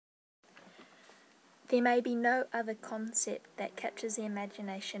There may be no other concept that captures the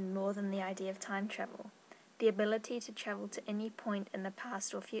imagination more than the idea of time travel, the ability to travel to any point in the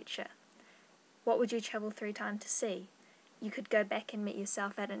past or future. What would you travel through time to see? You could go back and meet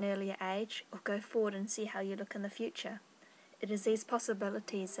yourself at an earlier age, or go forward and see how you look in the future. It is these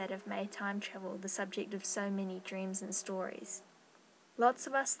possibilities that have made time travel the subject of so many dreams and stories. Lots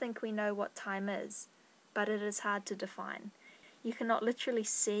of us think we know what time is, but it is hard to define. You cannot literally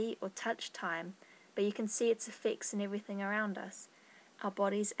see or touch time, but you can see its effects in everything around us. Our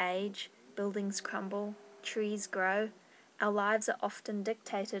bodies age, buildings crumble, trees grow. Our lives are often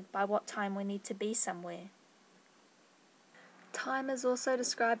dictated by what time we need to be somewhere. Time is also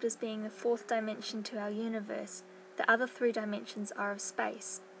described as being the fourth dimension to our universe. The other three dimensions are of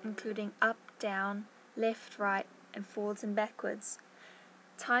space, including up, down, left, right, and forwards and backwards.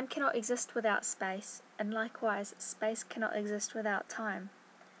 Time cannot exist without space, and likewise, space cannot exist without time.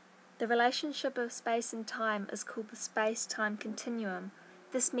 The relationship of space and time is called the space-time continuum.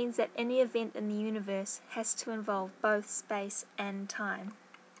 This means that any event in the universe has to involve both space and time.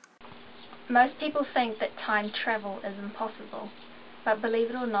 Most people think that time travel is impossible, but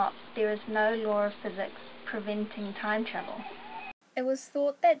believe it or not, there is no law of physics preventing time travel. It was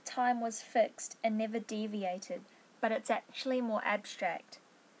thought that time was fixed and never deviated, but it's actually more abstract.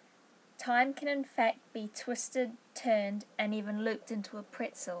 Time can in fact be twisted, turned, and even looped into a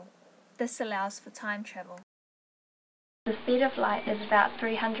pretzel. This allows for time travel. The speed of light is about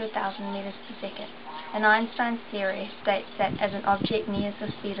 300,000 meters per second, and Einstein's theory states that as an object nears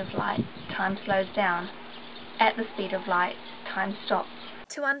the speed of light, time slows down. At the speed of light, time stops.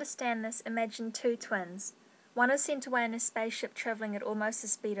 To understand this, imagine two twins. One is sent away in a spaceship travelling at almost the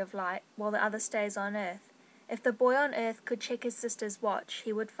speed of light, while the other stays on Earth. If the boy on Earth could check his sister's watch,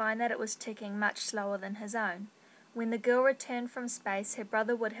 he would find that it was ticking much slower than his own. When the girl returned from space, her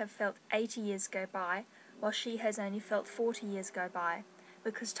brother would have felt 80 years go by, while she has only felt 40 years go by,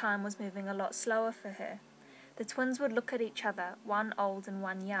 because time was moving a lot slower for her. The twins would look at each other, one old and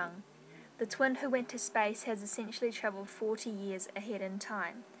one young. The twin who went to space has essentially travelled 40 years ahead in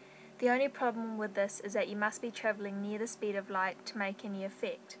time. The only problem with this is that you must be travelling near the speed of light to make any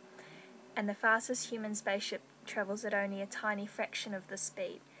effect, and the fastest human spaceship travels at only a tiny fraction of this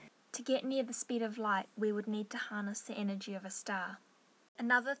speed. To get near the speed of light, we would need to harness the energy of a star.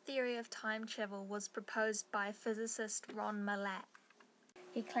 Another theory of time travel was proposed by physicist Ron Malat.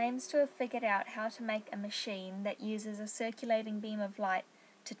 He claims to have figured out how to make a machine that uses a circulating beam of light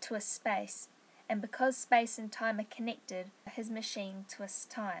to twist space, and because space and time are connected, his machine twists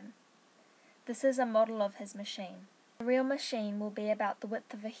time. This is a model of his machine. The real machine will be about the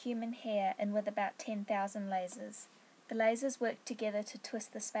width of a human hair and with about 10,000 lasers. The lasers work together to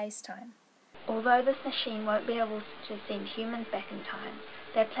twist the space-time. Although this machine won't be able to send humans back in time,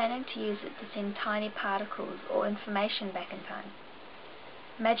 they're planning to use it to send tiny particles or information back in time.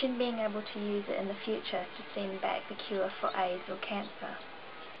 Imagine being able to use it in the future to send back the cure for AIDS or cancer.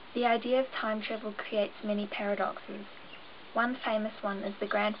 The idea of time travel creates many paradoxes. One famous one is the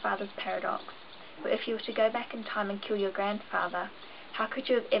grandfather's paradox, where if you were to go back in time and kill your grandfather, how could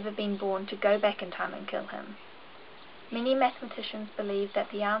you have ever been born to go back in time and kill him? Many mathematicians believe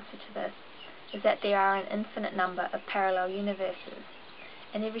that the answer to this is that there are an infinite number of parallel universes,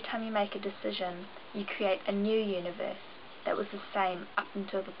 and every time you make a decision, you create a new universe that was the same up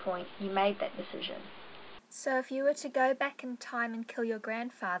until the point you made that decision. So if you were to go back in time and kill your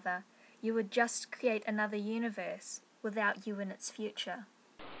grandfather, you would just create another universe without you in its future.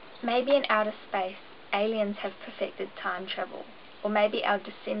 Maybe in outer space, aliens have perfected time travel, or maybe our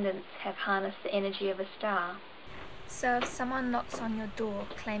descendants have harnessed the energy of a star. So if someone knocks on your door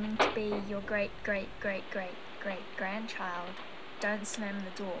claiming to be your great-great-great-great-great-grandchild, don't slam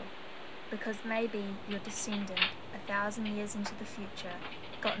the door, because maybe your descendant, 1,000 years into the future,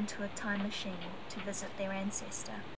 got into a time machine to visit their ancestor.